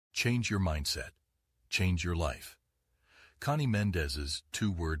Change your mindset. Change your life. Conny Mendez's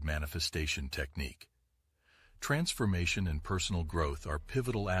two-word manifestation technique. Transformation and personal growth are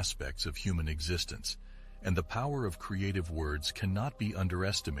pivotal aspects of human existence, and the power of creative words cannot be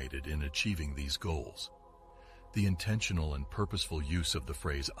underestimated in achieving these goals. The intentional and purposeful use of the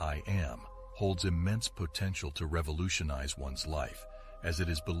phrase "I am" holds immense potential to revolutionize one's life, as it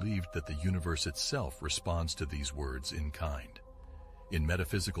is believed that the universe itself responds to these words in kind. In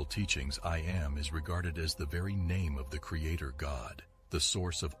metaphysical teachings, I am is regarded as the very name of the Creator God, the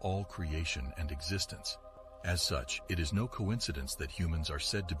source of all creation and existence. As such, it is no coincidence that humans are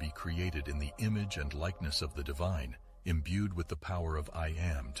said to be created in the image and likeness of the divine, imbued with the power of I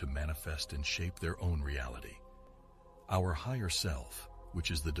am to manifest and shape their own reality. Our higher self,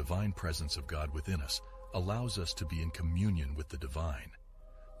 which is the divine presence of God within us, allows us to be in communion with the divine.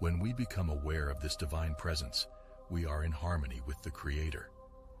 When we become aware of this divine presence, we are in harmony with the Creator.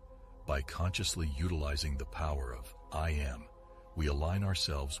 By consciously utilizing the power of I am, we align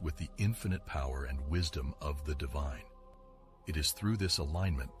ourselves with the infinite power and wisdom of the divine. It is through this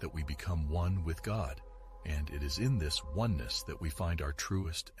alignment that we become one with God, and it is in this oneness that we find our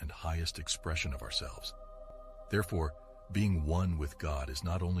truest and highest expression of ourselves. Therefore, being one with God is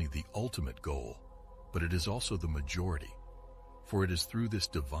not only the ultimate goal, but it is also the majority, for it is through this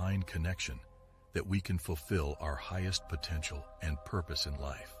divine connection that we can fulfill our highest potential and purpose in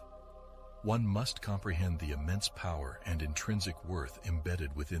life. One must comprehend the immense power and intrinsic worth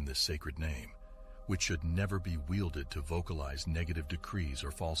embedded within this sacred name, which should never be wielded to vocalize negative decrees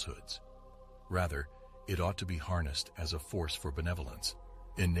or falsehoods. Rather, it ought to be harnessed as a force for benevolence,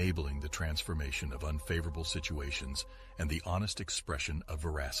 enabling the transformation of unfavorable situations and the honest expression of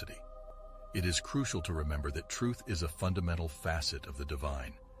veracity. It is crucial to remember that truth is a fundamental facet of the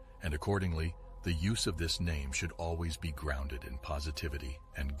divine, and accordingly, the use of this name should always be grounded in positivity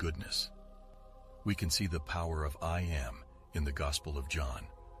and goodness. We can see the power of I am in the Gospel of John,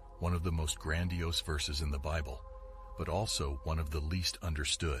 one of the most grandiose verses in the Bible, but also one of the least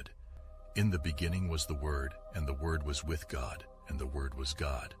understood. In the beginning was the Word, and the Word was with God, and the Word was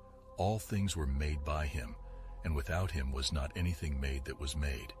God. All things were made by Him, and without Him was not anything made that was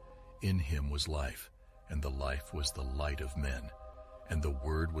made. In Him was life, and the life was the light of men. And the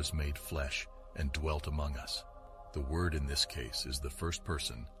Word was made flesh, and dwelt among us. The Word in this case is the first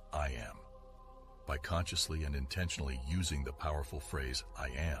person, I am. By consciously and intentionally using the powerful phrase, I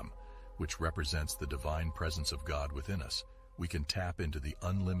am, which represents the divine presence of God within us, we can tap into the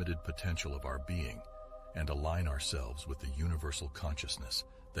unlimited potential of our being and align ourselves with the universal consciousness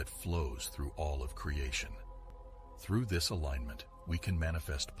that flows through all of creation. Through this alignment, we can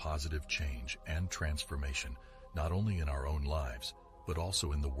manifest positive change and transformation, not only in our own lives, but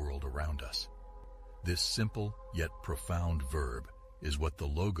also in the world around us. This simple yet profound verb is what the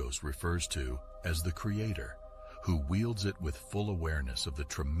Logos refers to as the Creator, who wields it with full awareness of the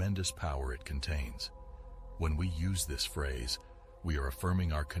tremendous power it contains. When we use this phrase, we are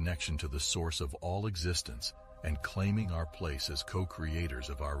affirming our connection to the source of all existence and claiming our place as co-creators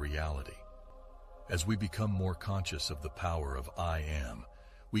of our reality. As we become more conscious of the power of I am,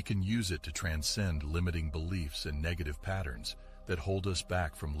 we can use it to transcend limiting beliefs and negative patterns that hold us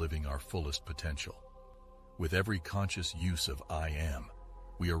back from living our fullest potential. With every conscious use of I am,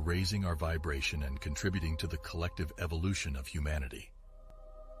 we are raising our vibration and contributing to the collective evolution of humanity.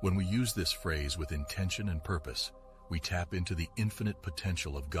 When we use this phrase with intention and purpose, we tap into the infinite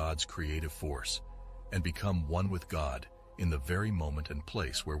potential of God's creative force and become one with God in the very moment and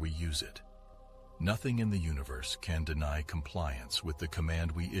place where we use it. Nothing in the universe can deny compliance with the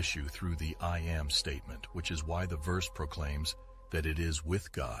command we issue through the I am statement, which is why the verse proclaims that it is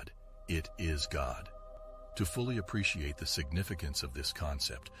with God, it is God. To fully appreciate the significance of this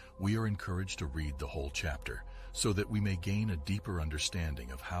concept, we are encouraged to read the whole chapter so that we may gain a deeper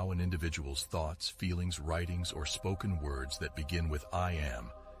understanding of how an individual's thoughts, feelings, writings, or spoken words that begin with I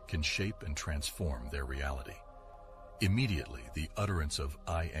am can shape and transform their reality. Immediately, the utterance of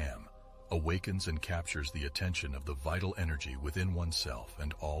I am awakens and captures the attention of the vital energy within oneself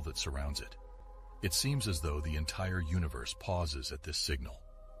and all that surrounds it. It seems as though the entire universe pauses at this signal,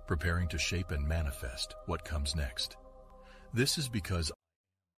 preparing to shape and manifest what comes next. This is because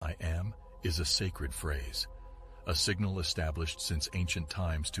I am is a sacred phrase, a signal established since ancient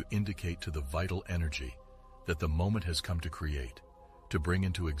times to indicate to the vital energy that the moment has come to create, to bring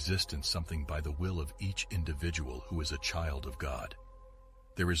into existence something by the will of each individual who is a child of God.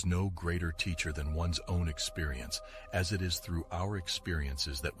 There is no greater teacher than one's own experience, as it is through our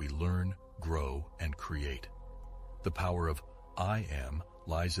experiences that we learn, grow, and create. The power of I am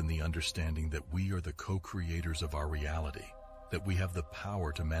lies in the understanding that we are the co-creators of our reality, that we have the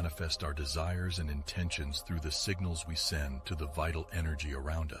power to manifest our desires and intentions through the signals we send to the vital energy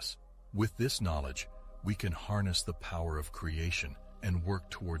around us. With this knowledge, we can harness the power of creation and work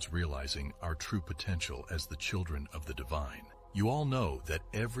towards realizing our true potential as the children of the divine. You all know that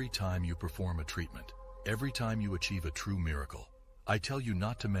every time you perform a treatment, every time you achieve a true miracle, I tell you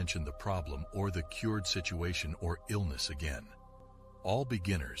not to mention the problem or the cured situation or illness again. All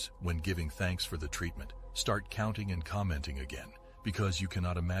beginners, when giving thanks for the treatment, start counting and commenting again because you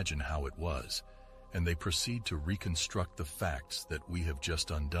cannot imagine how it was, and they proceed to reconstruct the facts that we have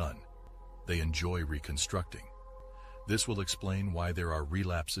just undone. They enjoy reconstructing. This will explain why there are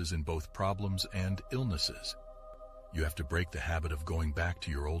relapses in both problems and illnesses. You have to break the habit of going back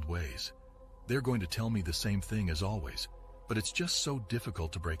to your old ways. They're going to tell me the same thing as always, but it's just so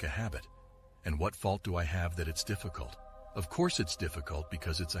difficult to break a habit. And what fault do I have that it's difficult? Of course it's difficult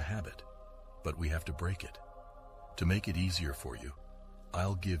because it's a habit, but we have to break it. To make it easier for you,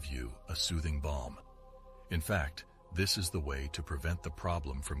 I'll give you a soothing balm. In fact, this is the way to prevent the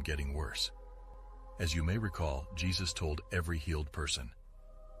problem from getting worse. As you may recall, Jesus told every healed person,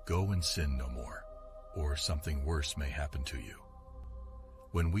 "Go and sin no more, or something worse may happen to you."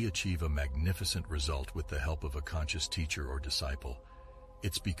 When we achieve a magnificent result with the help of a conscious teacher or disciple,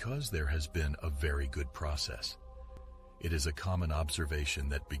 it's because there has been a very good process. It is a common observation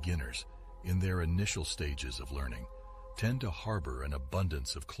that beginners, in their initial stages of learning, tend to harbor an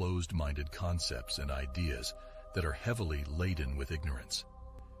abundance of closed-minded concepts and ideas that are heavily laden with ignorance.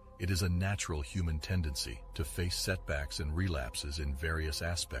 It is a natural human tendency to face setbacks and relapses in various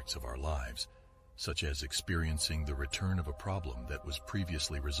aspects of our lives, such as experiencing the return of a problem that was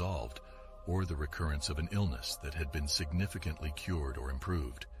previously resolved or the recurrence of an illness that had been significantly cured or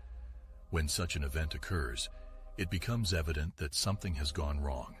improved. When such an event occurs, it becomes evident that something has gone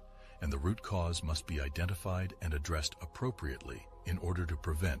wrong, and the root cause must be identified and addressed appropriately in order to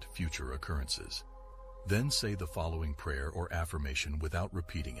prevent future occurrences. Then say the following prayer or affirmation without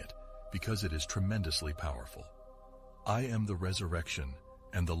repeating it, because it is tremendously powerful. I am the resurrection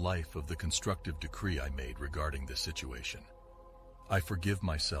and the life of the constructive decree I made regarding this situation. I forgive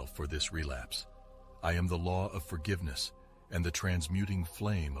myself for this relapse. I am the law of forgiveness and the transmuting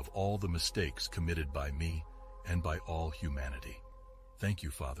flame of all the mistakes committed by me and by all humanity. Thank you,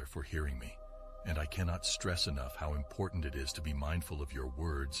 Father, for hearing me, and I cannot stress enough how important it is to be mindful of your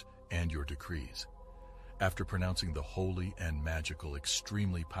words and your decrees. After pronouncing the holy and magical,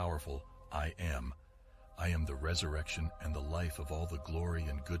 extremely powerful I am the resurrection and the life of all the glory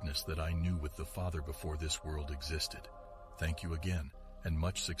and goodness that I knew with the Father before this world existed. Thank you again, and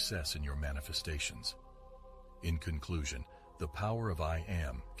much success in your manifestations. In conclusion, the power of I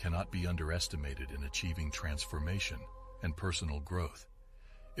am cannot be underestimated in achieving transformation and personal growth.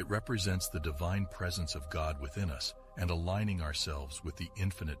 It represents the divine presence of God within us and aligning ourselves with the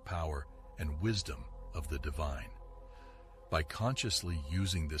infinite power and wisdom of the divine. By consciously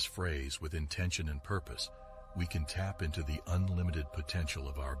using this phrase with intention and purpose, we can tap into the unlimited potential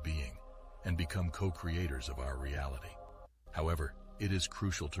of our being and become co-creators of our reality. However, it is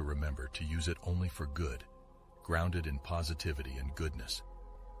crucial to remember to use it only for good, grounded in positivity and goodness.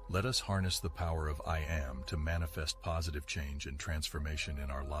 Let us harness the power of I am to manifest positive change and transformation in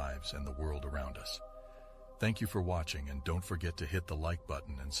our lives and the world around us. Thank you for watching, and don't forget to hit the like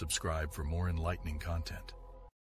button and subscribe for more enlightening content.